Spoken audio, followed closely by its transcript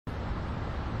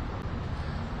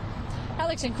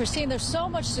Alex and Christine, there's so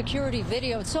much security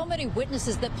video and so many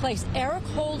witnesses that place Eric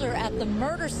Holder at the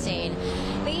murder scene.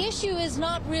 The issue is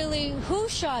not really who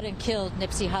shot and killed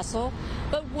Nipsey Hussle,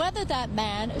 but whether that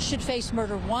man should face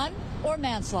murder one or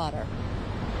manslaughter.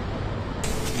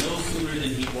 No sooner than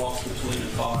he walks between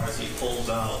the cars, he pulls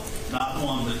out not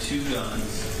one but two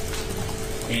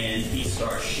guns, and he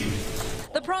starts shooting.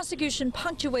 The prosecution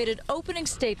punctuated opening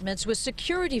statements with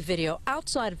security video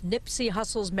outside of Nipsey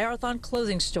Hussle's Marathon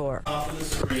clothing store. Top of the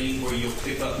screen where you'll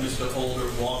pick up Mr. Holder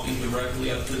walking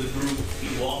directly up to the group.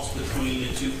 He walks between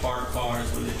the two parked cars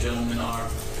where the gentlemen are,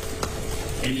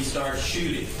 and he starts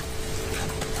shooting.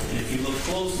 And if you look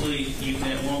closely, you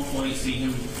can at one point see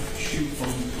him shoot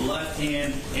from the left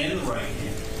hand and the right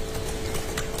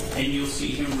hand. And you'll see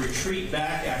him retreat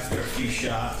back after a few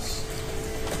shots.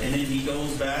 And then he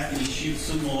goes back and he shoots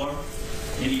some more,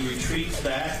 and he retreats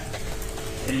back,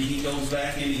 and then he goes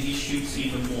back and he shoots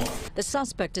even more. The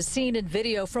suspect is seen in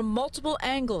video from multiple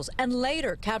angles and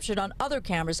later captured on other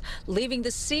cameras, leaving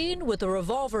the scene with a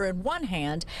revolver in one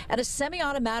hand and a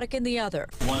semi-automatic in the other.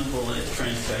 One bullet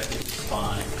transected his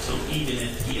spine, so even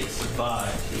if he had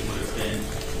survived, he would have been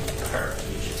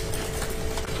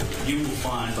paraplegic. You will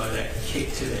find by that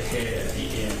kick to the head at the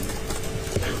end,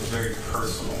 it was very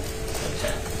personal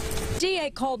attack. DA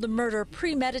called the murder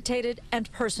premeditated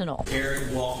and personal.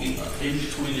 Eric walking up in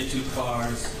between the two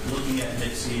cars, looking at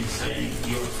Nipsey and saying,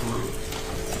 "You're through."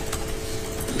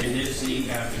 And Nipsey,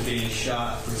 after being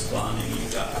shot, responding, "You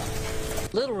got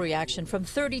it." Little reaction from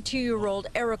 32-year-old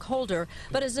Eric Holder,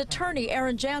 but his attorney,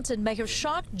 Aaron Jansen, may have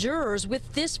shocked jurors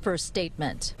with this first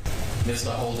statement.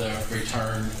 Mr. Holder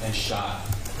returned and shot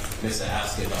Mr.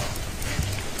 Escobar.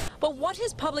 But what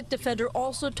his public defender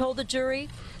also told the jury,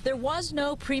 there was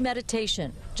no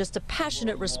premeditation, just a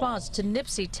passionate response to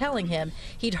Nipsey telling him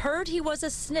he'd heard he was a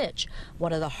snitch,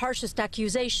 one of the harshest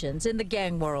accusations in the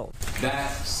gang world.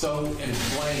 That so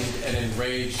inflamed and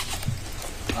enraged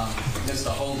Mr.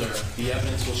 Holder, the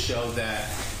evidence will show that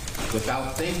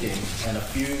without thinking, and a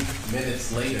few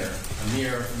minutes later, a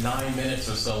mere 9 minutes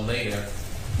or so later,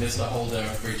 Mr. Holder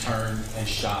returned and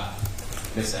shot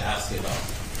Mr. Escobar.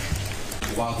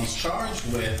 While he's charged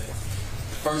with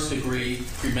first-degree,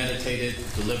 premeditated,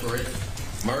 deliberate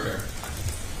murder,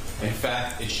 in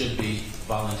fact, it should be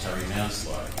voluntary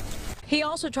manslaughter. He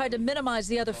also tried to minimize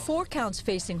the other 4 counts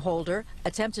facing Holder,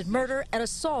 attempted murder and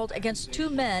assault against 2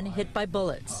 men hit by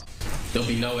bullets. There'll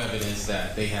be no evidence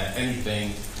that they had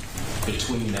anything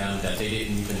between them, that they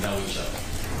didn't even know each other.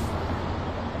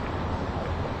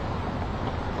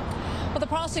 Well, the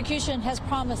prosecution has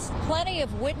promised plenty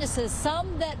of witnesses,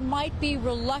 some that might be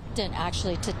reluctant,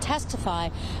 actually, to testify,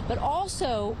 but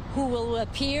also who will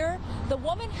appear. The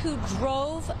woman who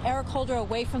drove Eric Holder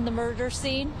away from the murder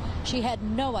scene, she had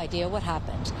no idea what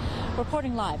happened.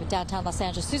 Reporting live in downtown Los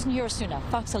Angeles, Susan Hirosuna,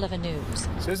 Fox 11 News.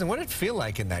 Susan, what did it feel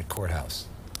like in that courthouse?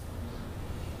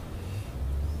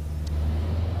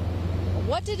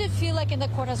 What did it feel like in the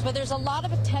courthouse? Well, there's a lot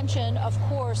of attention, of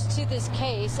course, to this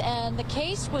case, and the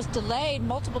case was delayed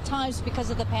multiple times because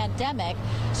of the pandemic.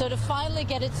 So to finally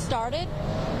get it started,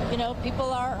 you know,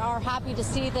 people are happy to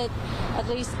see that at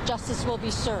least justice will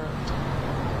be served.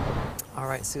 All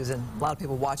right, Susan, a lot of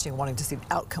people watching wanting to see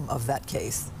the outcome of that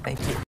case. Thank you.